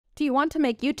Do you want to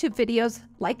make YouTube videos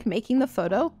like making the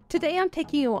photo? Today I'm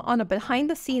taking you on a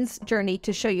behind-the-scenes journey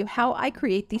to show you how I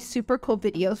create these super cool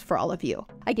videos for all of you.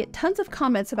 I get tons of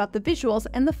comments about the visuals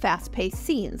and the fast-paced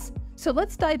scenes. So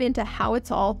let's dive into how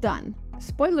it's all done.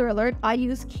 Spoiler alert, I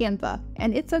use Canva,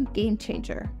 and it's a game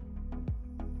changer.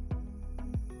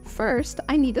 First,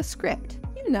 I need a script.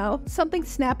 You know, something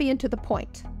snappy and to the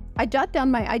point. I jot down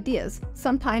my ideas,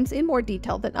 sometimes in more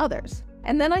detail than others.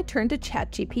 And then I turn to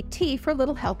ChatGPT for a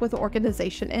little help with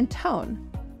organization and tone.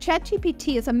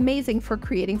 ChatGPT is amazing for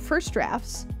creating first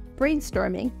drafts,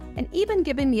 brainstorming, and even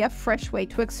giving me a fresh way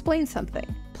to explain something.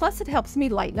 Plus, it helps me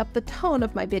lighten up the tone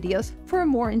of my videos for a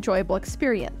more enjoyable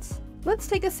experience. Let's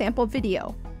take a sample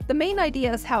video. The main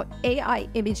idea is how AI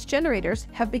image generators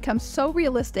have become so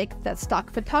realistic that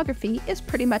stock photography is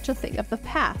pretty much a thing of the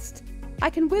past.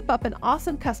 I can whip up an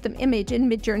awesome custom image in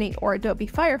Midjourney or Adobe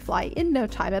Firefly in no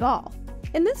time at all.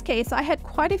 In this case, I had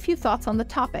quite a few thoughts on the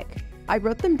topic. I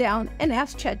wrote them down and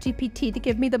asked ChatGPT to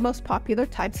give me the most popular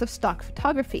types of stock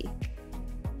photography.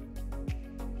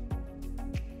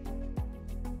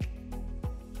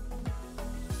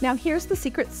 Now here's the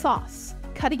secret sauce,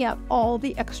 cutting out all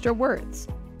the extra words.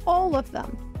 All of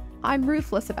them. I'm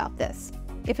ruthless about this.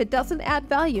 If it doesn't add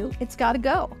value, it's gotta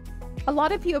go. A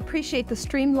lot of you appreciate the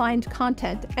streamlined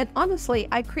content, and honestly,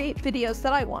 I create videos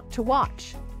that I want to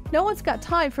watch. No one's got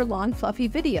time for long, fluffy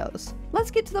videos. Let's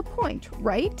get to the point,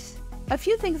 right? A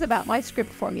few things about my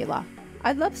script formula.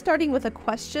 I love starting with a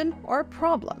question or a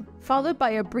problem, followed by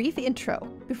a brief intro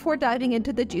before diving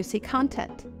into the juicy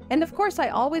content. And of course, I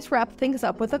always wrap things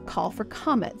up with a call for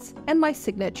comments and my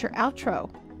signature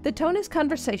outro. The tone is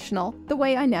conversational, the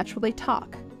way I naturally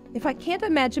talk. If I can't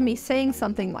imagine me saying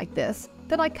something like this,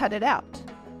 then I cut it out.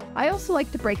 I also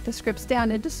like to break the scripts down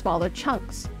into smaller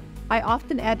chunks. I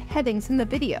often add headings in the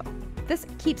video. This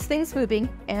keeps things moving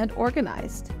and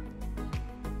organized.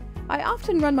 I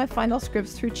often run my final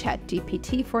scripts through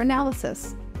ChatGPT for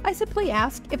analysis. I simply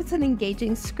ask if it's an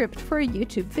engaging script for a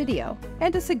YouTube video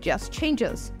and to suggest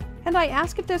changes. And I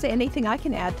ask if there's anything I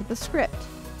can add to the script.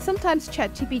 Sometimes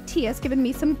ChatGPT has given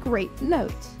me some great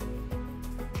notes.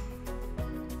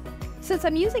 Since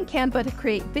I'm using Canva to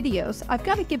create videos, I've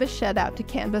got to give a shout out to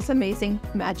Canva's amazing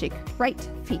Magic Write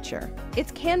feature.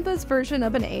 It's Canva's version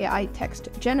of an AI text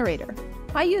generator.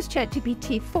 I use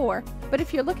ChatGPT 4, but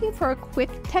if you're looking for a quick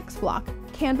text block,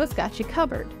 Canva's got you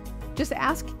covered. Just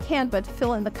ask Canva to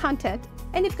fill in the content,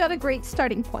 and you've got a great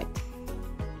starting point.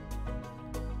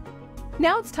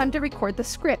 Now it's time to record the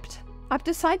script. I've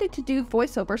decided to do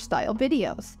voiceover style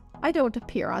videos. I don't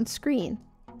appear on screen.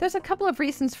 There's a couple of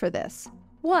reasons for this.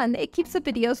 One, it keeps the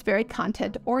videos very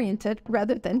content-oriented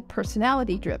rather than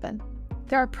personality-driven.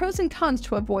 There are pros and cons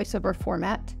to a voiceover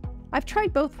format. I've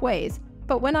tried both ways,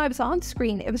 but when I was on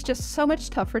screen, it was just so much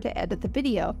tougher to edit the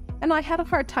video, and I had a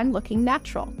hard time looking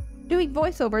natural. Doing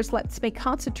voiceovers lets me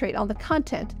concentrate on the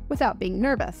content without being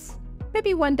nervous.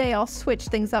 Maybe one day I'll switch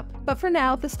things up, but for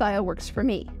now, the style works for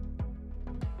me.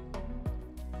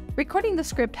 Recording the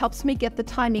script helps me get the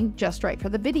timing just right for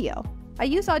the video. I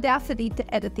use Audacity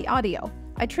to edit the audio.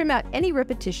 I trim out any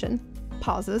repetition,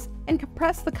 pauses, and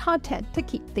compress the content to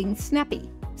keep things snappy.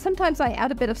 Sometimes I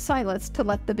add a bit of silence to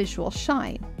let the visual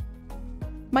shine.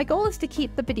 My goal is to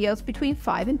keep the videos between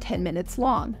 5 and 10 minutes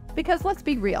long, because let's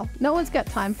be real, no one's got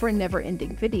time for a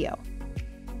never-ending video.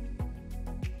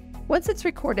 Once it's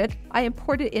recorded, I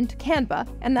import it into Canva,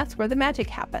 and that's where the magic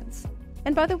happens.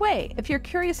 And by the way, if you're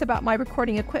curious about my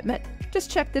recording equipment, just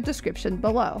check the description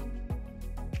below.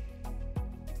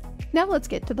 Now let's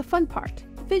get to the fun part,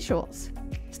 visuals.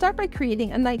 Start by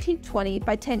creating a 1920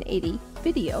 by 1080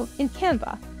 video in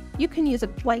Canva. You can use a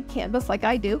blank canvas like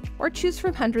I do, or choose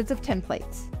from hundreds of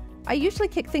templates. I usually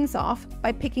kick things off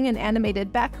by picking an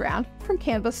animated background from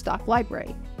Canva's stock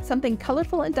library, something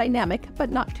colorful and dynamic but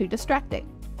not too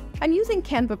distracting. I'm using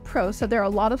Canva Pro, so there are a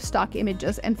lot of stock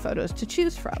images and photos to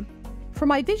choose from. For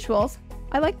my visuals,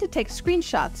 I like to take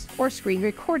screenshots or screen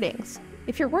recordings.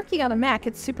 If you're working on a Mac,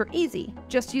 it's super easy.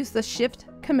 Just use the Shift,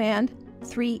 Command,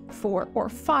 3, 4, or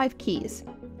 5 keys.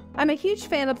 I'm a huge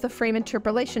fan of the frame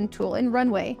interpolation tool in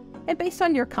Runway, and based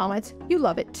on your comments, you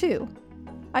love it too.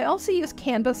 I also use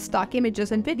Canva's stock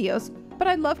images and videos, but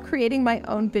I love creating my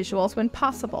own visuals when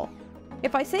possible.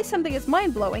 If I say something is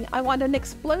mind-blowing, I want an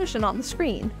explosion on the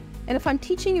screen. And if I'm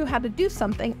teaching you how to do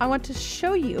something, I want to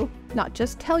show you, not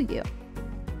just tell you.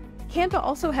 Canva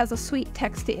also has a sweet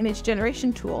text-to-image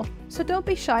generation tool, so don't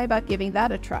be shy about giving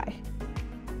that a try.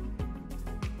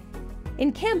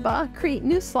 In Canva, create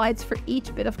new slides for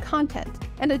each bit of content,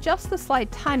 and adjust the slide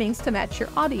timings to match your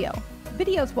audio.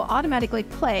 Videos will automatically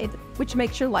play, which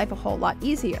makes your life a whole lot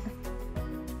easier.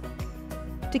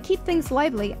 To keep things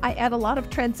lively, I add a lot of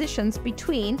transitions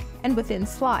between and within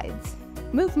slides.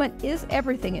 Movement is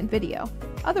everything in video.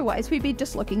 Otherwise, we'd be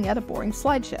just looking at a boring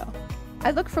slideshow.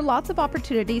 I look for lots of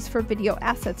opportunities for video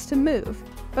assets to move,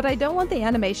 but I don't want the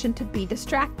animation to be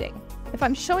distracting. If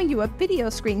I'm showing you a video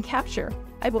screen capture,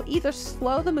 I will either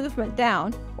slow the movement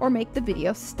down or make the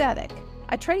video static.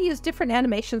 I try to use different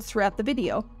animations throughout the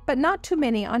video, but not too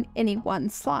many on any one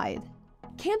slide.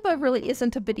 Canva really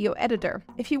isn't a video editor.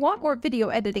 If you want more video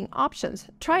editing options,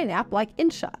 try an app like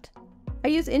INSHOT. I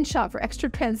use INSHOT for extra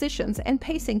transitions and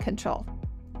pacing control.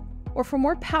 Or for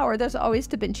more power, there's always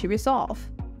DaVinci Resolve.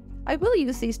 I will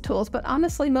use these tools, but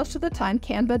honestly, most of the time,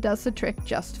 Canva does the trick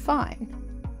just fine.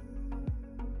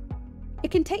 It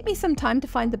can take me some time to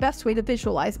find the best way to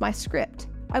visualize my script.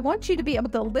 I want you to be able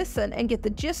to listen and get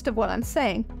the gist of what I'm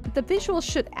saying, but the visuals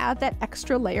should add that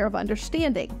extra layer of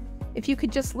understanding. If you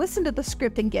could just listen to the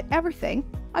script and get everything,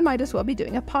 I might as well be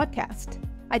doing a podcast.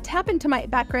 I tap into my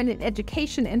background in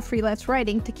education and freelance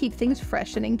writing to keep things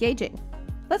fresh and engaging.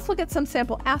 Let's look at some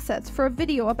sample assets for a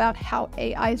video about how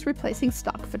AI is replacing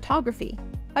stock photography.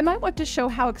 I might want to show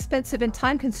how expensive and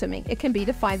time-consuming it can be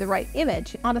to find the right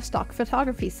image on a stock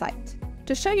photography site.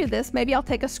 To show you this, maybe I'll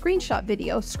take a screenshot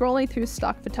video scrolling through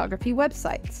stock photography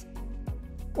websites.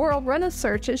 Or I'll run a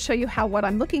search and show you how what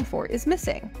I'm looking for is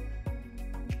missing.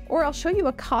 Or I'll show you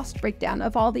a cost breakdown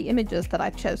of all the images that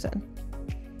I've chosen.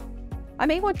 I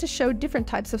may want to show different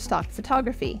types of stock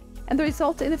photography and the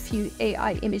result in a few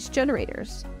AI image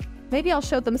generators. Maybe I'll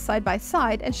show them side by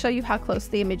side and show you how close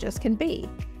the images can be.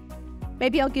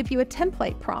 Maybe I'll give you a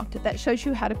template prompt that shows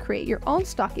you how to create your own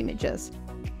stock images.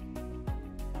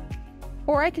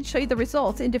 Or I can show you the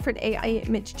results in different AI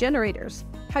image generators,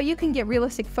 how you can get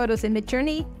realistic photos in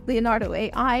Midjourney, Leonardo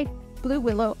AI,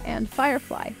 BlueWillow, and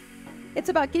Firefly. It's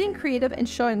about getting creative and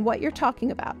showing what you're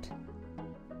talking about.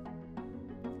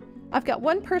 I've got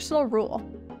one personal rule.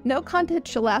 No content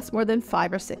should last more than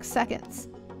 5 or 6 seconds.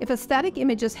 If a static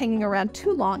image is hanging around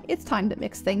too long, it's time to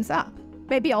mix things up.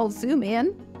 Maybe I'll zoom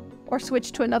in or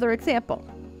switch to another example.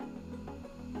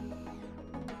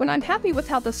 When I'm happy with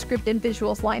how the script and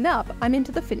visuals line up, I'm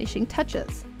into the finishing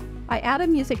touches. I add a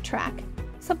music track,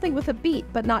 something with a beat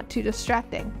but not too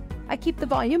distracting. I keep the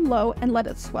volume low and let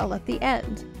it swell at the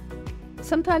end.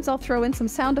 Sometimes I'll throw in some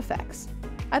sound effects.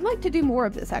 I'd like to do more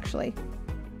of this actually.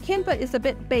 Canva is a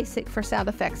bit basic for sound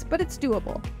effects, but it's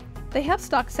doable. They have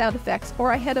stock sound effects,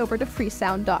 or I head over to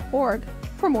freesound.org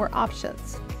for more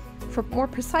options. For more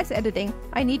precise editing,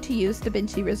 I need to use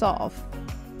DaVinci Resolve.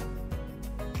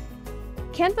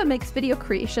 Canva makes video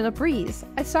creation a breeze.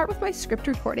 I start with my script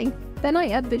recording, then I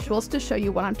add visuals to show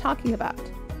you what I'm talking about.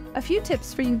 A few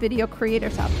tips for you video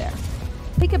creators out there.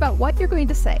 Think about what you're going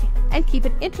to say, and keep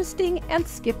it interesting and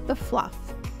skip the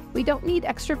fluff. We don't need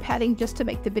extra padding just to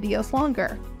make the videos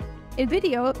longer. In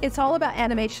video, it's all about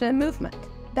animation and movement.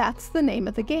 That's the name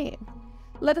of the game.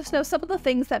 Let us know some of the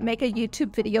things that make a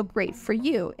YouTube video great for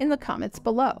you in the comments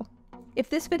below. If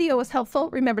this video was helpful,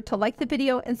 remember to like the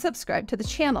video and subscribe to the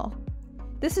channel.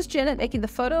 This is Jenn at Making the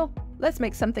Photo. Let's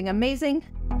make something amazing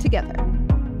together.